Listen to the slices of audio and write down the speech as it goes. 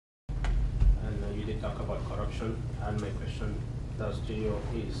you did talk about corruption, and my question does to you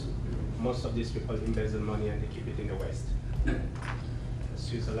is, most of these people embezzle money and they keep it in the West,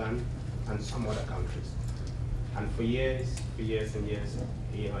 Switzerland, and some other countries. And for years and years,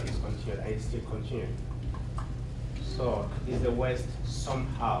 it's continued, and it's still continuing. So is the West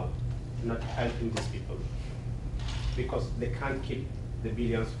somehow not helping these people? Because they can't keep the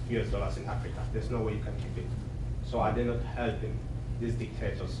billions of US dollars in Africa. There's no way you can keep it. So are they not helping these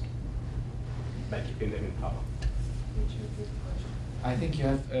dictators by keeping them in power? I think you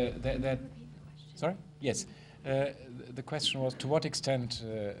have that. Sorry? Yes. The question was, to what extent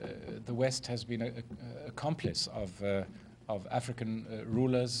the West has been a accomplice of African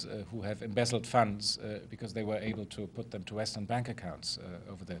rulers who have embezzled funds because they were able to put them to Western bank accounts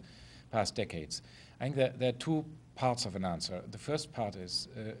over the past decades. I think that there are two parts of an answer. The first part is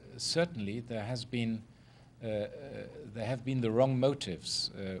certainly there have been the wrong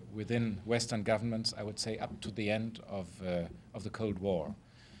motives within Western governments, I would say, up to the end of the Cold War,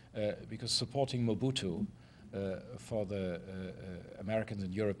 because supporting Mobutu for the Americans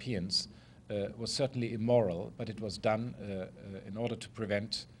and Europeans was certainly immoral, but it was done in order to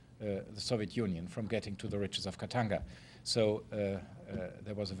prevent the Soviet Union from getting to the riches of Katanga. So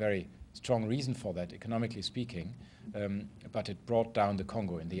there was a very strong reason for that, economically speaking, but it brought down the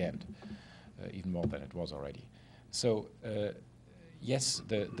Congo in the end, even more than it was already. So yes,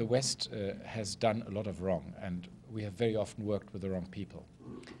 the West has done a lot of wrong, and we have very often worked with the wrong people.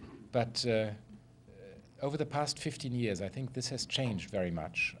 But over the past 15 years, I think this has changed very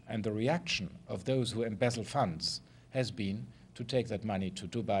much, and the reaction of those who embezzle funds has been to take that money to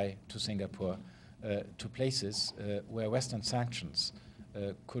Dubai, to Singapore, to places where Western sanctions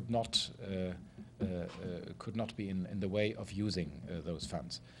could not be in the way of using those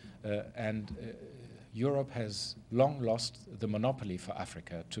funds. Europe has long lost the monopoly for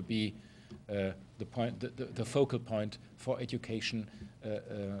Africa to be the focal point for education,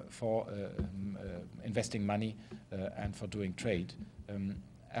 for investing money, and for doing trade.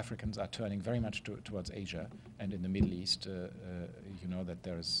 Africans are turning very much towards Asia, and in the Middle East, you know that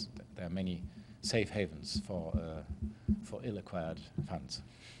there are many safe havens for ill-acquired funds.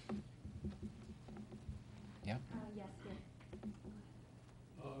 Yeah. Yes.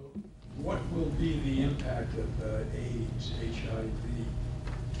 What will be the impact of AIDS, HIV,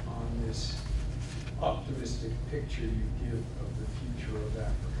 on this optimistic picture you give of the future of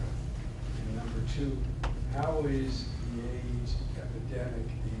Africa? And number two, how is the AIDS epidemic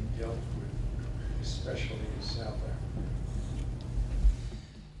being dealt with, especially in South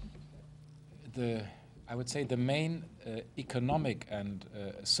Africa? I would say the main economic and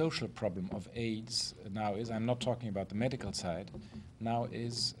social problem of AIDS now is, I'm not talking about the medical side, now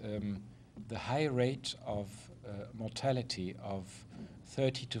is the high rate of mortality of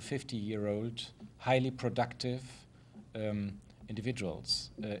 30 to 50-year-old, highly productive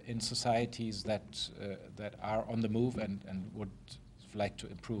individuals in societies that are on the move and would like to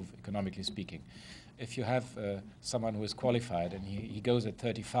improve, economically speaking. If you have someone who is qualified and he goes at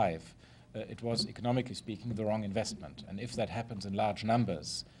 35, it was, economically speaking, the wrong investment. And if that happens in large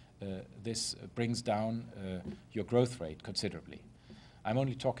numbers, this brings down your growth rate considerably. I'm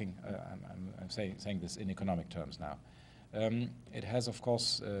only talking, I'm saying this in economic terms now. It has, of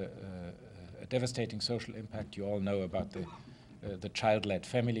course, a devastating social impact. You all know about the child-led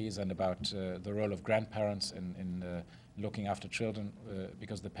families and about the role of grandparents in looking after children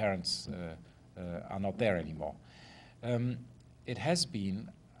because the parents are not there anymore. It has been,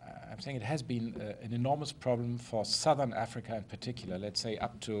 I'm saying it has been an enormous problem for Southern Africa in particular, let's say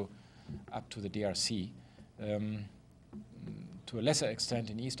up to the DRC, to a lesser extent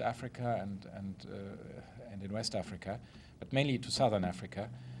in East Africa and in West Africa, but mainly to Southern Africa,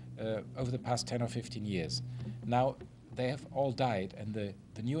 over the past 10 or 15 years. Now, they have all died, and the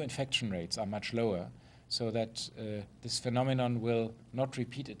new infection rates are much lower, so that this phenomenon will not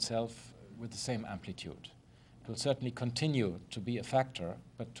repeat itself with the same amplitude. It will certainly continue to be a factor,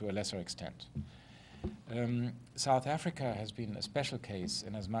 but to a lesser extent. South Africa has been a special case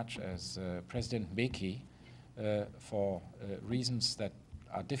in as much as President Mbeki, for reasons that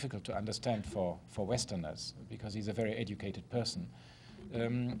are difficult to understand for Westerners, because he's a very educated person,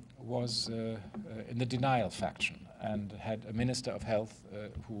 was in the denial faction and had a minister of health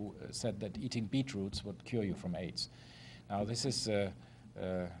who said that eating beetroots would cure you from AIDS. Now this is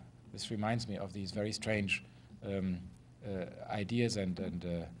this reminds me of these very strange ideas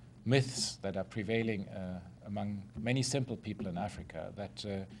and myths that are prevailing among many simple people in Africa, that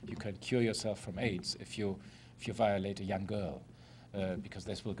you can cure yourself from AIDS if you violate a young girl. because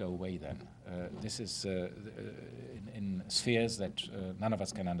this will go away then. This is in spheres that none of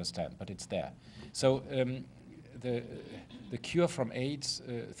us can understand, but it's there. So the cure from AIDS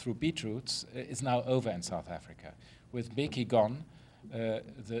through beetroots is now over in South Africa. With Mbeki gone,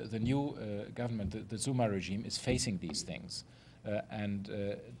 the new government, the Zuma regime, is facing these things and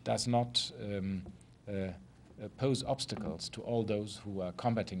does not pose obstacles to all those who are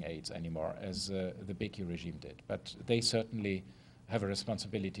combating AIDS anymore, as the Mbeki regime did. But they certainly have a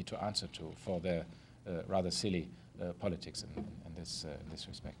responsibility to answer to for their rather silly politics in this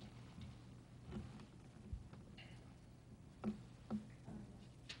respect.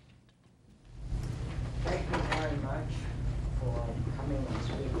 Thank you very much for coming and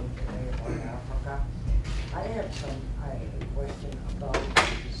speaking today about Africa. I have a question about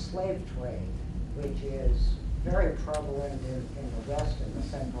the slave trade, which is very prevalent in the west and the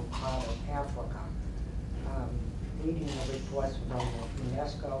central part of Africa. Reading the reports from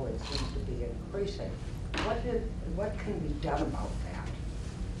UNESCO, it seems to be increasing. What can be done about that?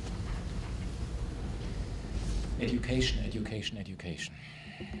 Education, education, education.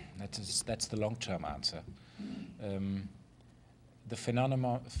 That's the long-term answer. The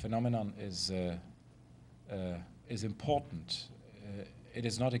phenomenon is important. It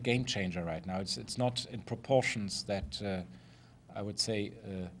is not a game changer right now. It's not in proportions that I would say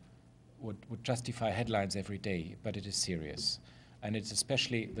would justify headlines every day, but it is serious. And it's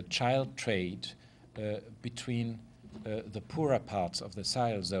especially the child trade between the poorer parts of the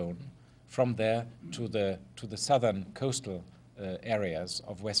Sahel zone, from there to the southern coastal areas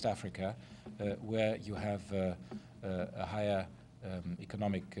of West Africa, where you have a higher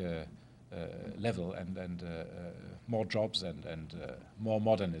economic level and more jobs and more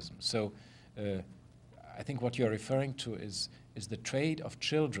modernism. So I think what you're referring to is the trade of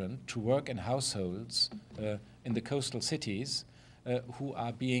children to work in households in the coastal cities who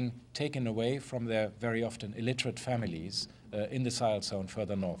are being taken away from their very often illiterate families in the Sahel zone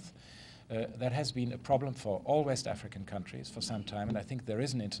further north. That has been a problem for all West African countries for some time, and I think there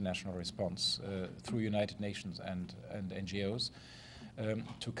is an international response through United Nations and NGOs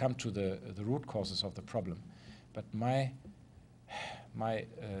to come to the root causes of the problem. But my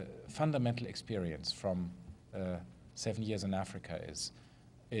fundamental experience from 7 years in Africa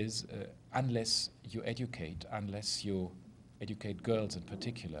is unless you educate girls in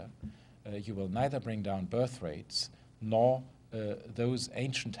particular, you will neither bring down birth rates nor those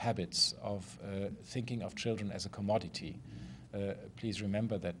ancient habits of thinking of children as a commodity. Please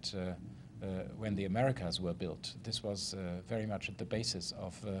remember that when the Americas were built, this was very much at the basis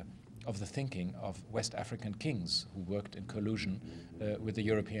of the thinking of West African kings who worked in collusion with the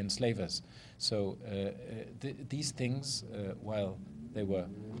European slavers. So these things, while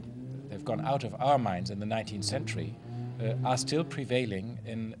they've gone out of our minds in the 19th century, are still prevailing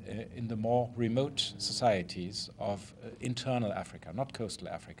in the more remote societies of internal Africa, not coastal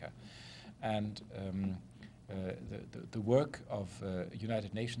Africa. And the work of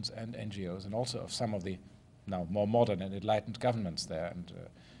United Nations and NGOs, and also of some of the now more modern and enlightened governments there, and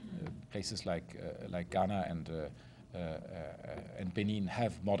places like Ghana and Benin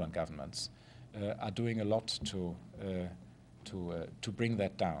have modern governments, are doing a lot to bring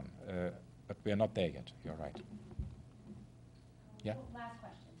that down. But we are not there yet. You're right. Yeah. Last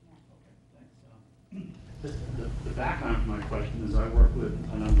question. Yeah. Okay, thanks. The background for my question is I work with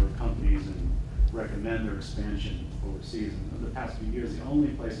a number of companies and recommend their expansion overseas. And in the past few years, the only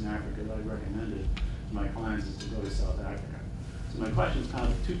place in Africa that I recommended to my clients is to go to South Africa. So my question is kind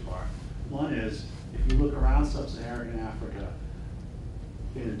of two-part. One is, if you look around sub-Saharan Africa,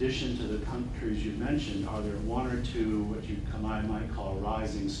 in addition to the countries you mentioned, are there one or two what I might call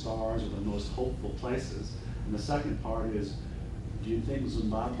rising stars, or the most hopeful places? And the second part is, do you think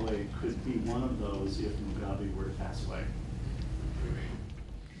Zimbabwe could be one of those if Mugabe were to pass away?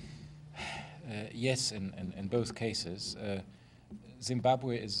 Yes, in both cases.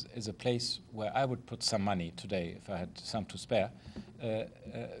 Zimbabwe is a place where I would put some money today if I had some to spare,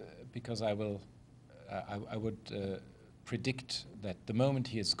 because I would predict that the moment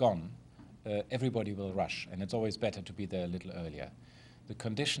he is gone, everybody will rush, and it's always better to be there a little earlier. The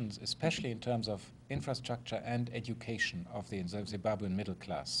conditions, especially in terms of infrastructure and education of the Zimbabwean middle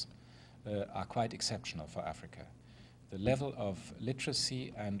class, are quite exceptional for Africa. The level of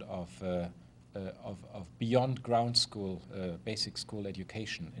literacy and of beyond ground school, basic school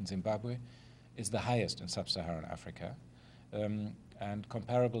education in Zimbabwe is the highest in sub-Saharan Africa, and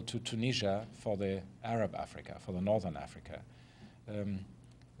comparable to Tunisia for the Arab Africa, for the northern Africa.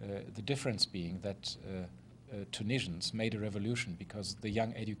 The difference being that Tunisians made a revolution because the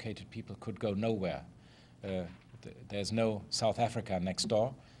young educated people could go nowhere. there's no South Africa next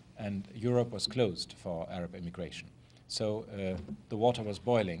door, and Europe was closed for Arab immigration. So the water was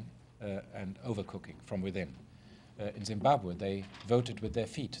boiling and overcooking from within. In Zimbabwe, they voted with their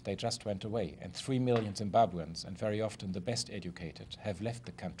feet. They just went away. And 3 million Zimbabweans, and very often the best educated, have left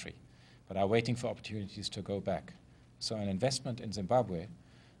the country, but are waiting for opportunities to go back. So an investment in Zimbabwe,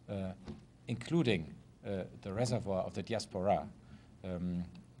 including the reservoir of the diaspora, and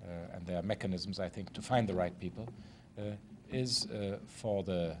there are mechanisms, I think, to find the right people, is for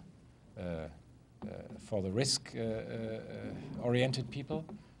the risk-oriented people.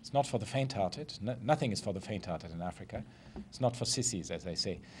 It's not for the faint-hearted. Nothing is for the faint-hearted in Africa. It's not for sissies, as they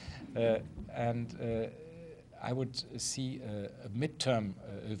say. I would see a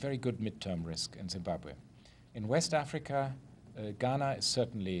very good midterm risk in Zimbabwe. In West Africa, Ghana is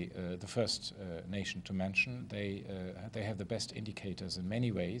certainly the first nation to mention. They have the best indicators in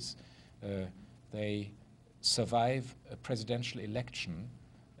many ways. They survive a presidential election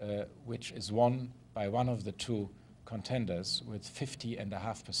which is won by one of the two contenders with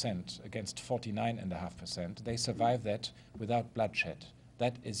 50.5% against 49.5%. They survive that without bloodshed.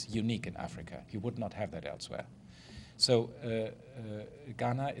 That is unique in Africa. You would not have that elsewhere. So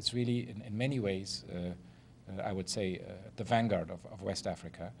Ghana is really, in many ways, I would say, the vanguard of West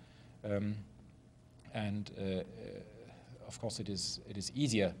Africa. Of course, it is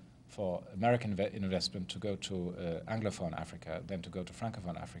easier for American investment to go to Anglophone Africa than to go to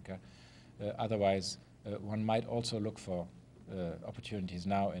Francophone Africa. Otherwise, one might also look for opportunities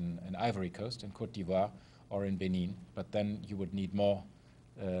now in Ivory Coast, in Côte d'Ivoire, or in Benin, but then you would need more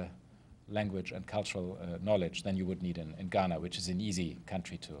language and cultural knowledge than you would need in Ghana, which is an easy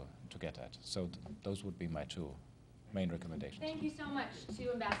country to get at. So those would be my two main recommendations. Thank you so much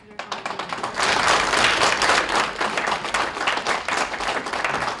to Ambassador Thomas.